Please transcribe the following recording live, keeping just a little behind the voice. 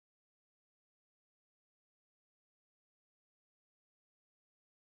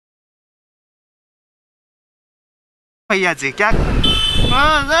भैया जी क्या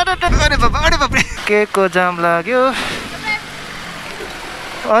अरे बाप रे के को जाम लाग्यो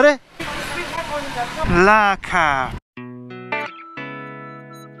अरे लाखा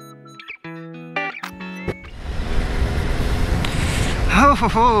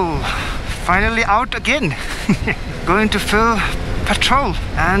हो finally out again going to fill petrol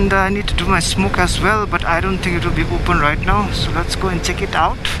and I need to do my smoke as well, but I don't think it will be open right now, so let's go and check it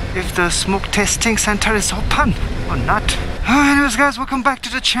out if the smoke testing center is open or not. Anyways guys, welcome back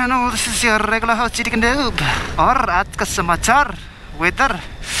to the channel. This is your regular host Chicken Noob. और आज का समाचार, weather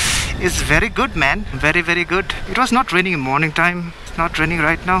is very good man, very good. It was not raining in morning time, it's not raining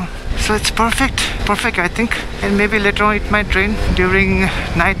right now, so it's perfect I think, and maybe later on it might rain during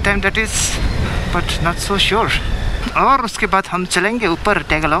night time, that is, but not so sure. और उसके बाद हम चलेंगे ऊपर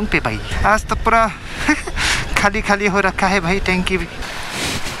टैगलोंग पे भाई। आज तो पूरा खाली हो रखा है भाई, टैंकी भी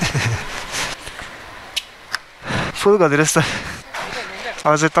फुल गरिदिनुहोस् त।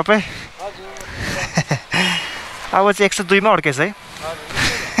 हजुर तपाईँ अब चाहिँ 102 मा अड्केछ है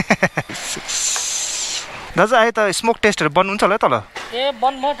दाजु। आए त स्मोक टेस्टहरू बन्द हुन्छ होला तल? ए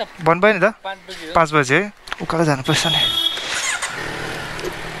बन्द भयो नि त 5 बजे है, उकालो जानुपर्छ नि।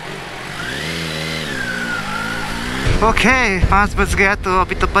 ओके 5 बज गया तो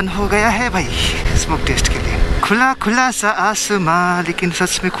अभी तो बंद हो गया है भाई स्मोक टेस्ट के लिए। खुला सा आसमां, लेकिन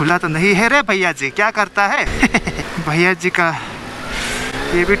सच में खुला तो नहीं है रे भैया जी, क्या करता है भैया जी का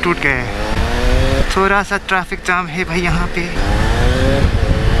ये भी टूट गया है। थोड़ा सा ट्रैफिक जाम है भाई यहाँ पे।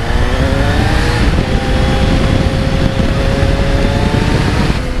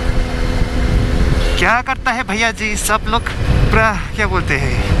 क्या करता है भैया जी, सब लोग पूरा क्या बोलते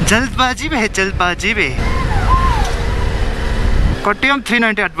हैं, जल्दबाजी में है, जल्दबाजी में। कोट्टियम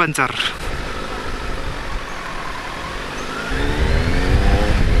 390 एडवेंचर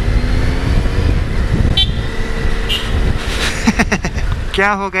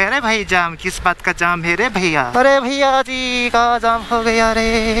क्या हो गया रे भाई जाम, किस बात का जाम है रे भैया? अरे भैया जी का जाम हो गया रे।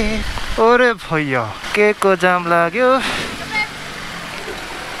 अरे भैया के को जाम लाग्यो।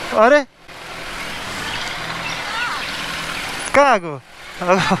 अरे कहाँ गएको,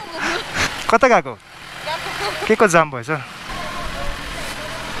 कता गएको, के को जाम भएछ?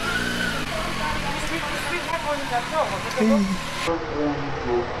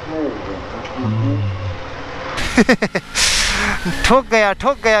 ठोक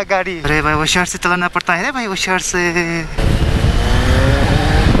गया गाड़ी। अरे भाई होशियार से चलाना पड़ता है रे भाई, होशियार से।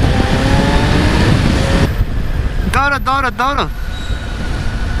 दौड़ो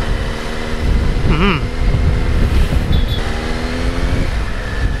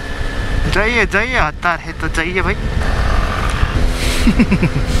जाइए हतार है तो जाइए भाई।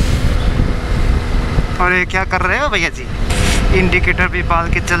 और ये क्या कर रहे हो भैया जी, इंडिकेटर भी बाल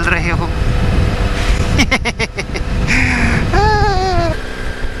के चल रहे हो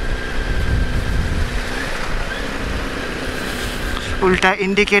उल्टा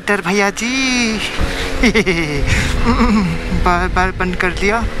इंडिकेटर भैया जी बार बंद कर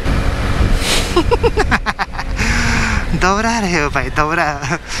दिया दौड़ा रहे हो भाई,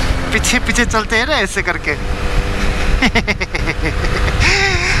 दौड़ा पीछे चलते हैं ना ऐसे करके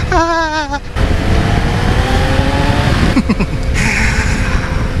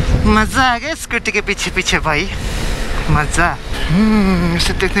मजा आ गया स्कूटी के पीछे भाई, मजा।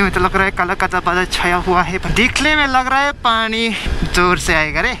 इसे देखने में तो लग रहा है काला काला बादल छाया हुआ है, दिखने में लग रहा है पानी जोर से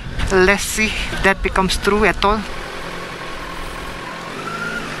आएगा रे। Let's see that becomes true at all.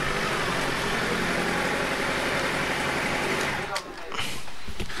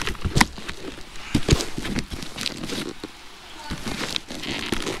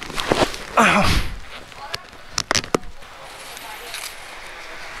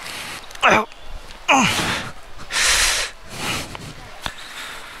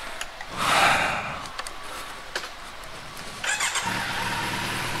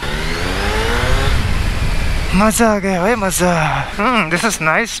 मजा आ गया भाई, मजा। This is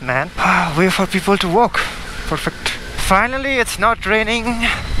nice man. Way for people to walk. Perfect. Finally it's not raining.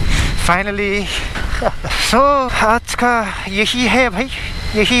 Finally. So आज का यही है भाई,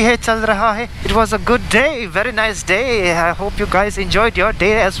 यही है, चल रहा है। It was a good day, very nice day. I hope you guys enjoyed your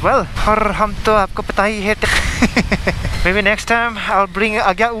day as well. और हम तो आपको पता ही है maybe next time I'll bring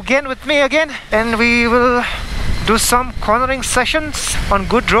again with me again and we will do some cornering sessions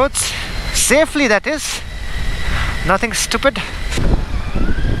on good roads safely, that is. Nothing stupid.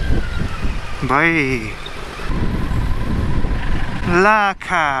 भाई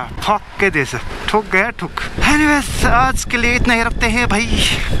लाखा ठोक के देश ठोक गया ठुक। एनीवेज आज के लिए इतना ही रखते हैं भाई।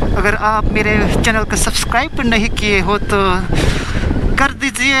 अगर आप मेरे चैनल को सब्सक्राइब नहीं किए हो तो कर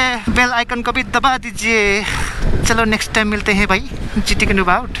दीजिए, बेल आइकन को भी दबा दीजिए। चलो नेक्स्ट टाइम मिलते हैं भाई, जीटी के नूब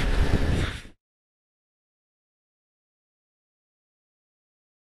आउट।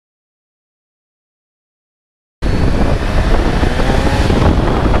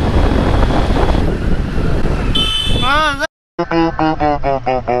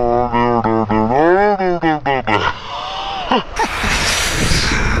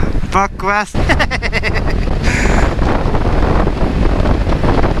 बकवास।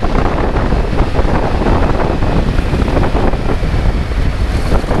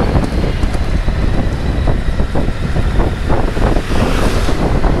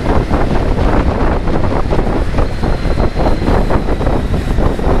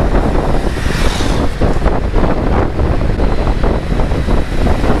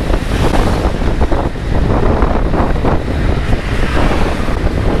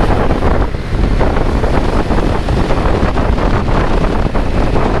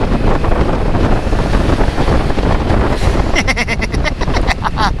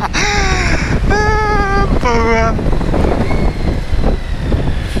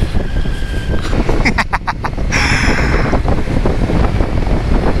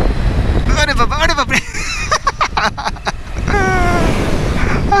 अरे बाप रे।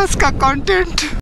 आज का कंटेंट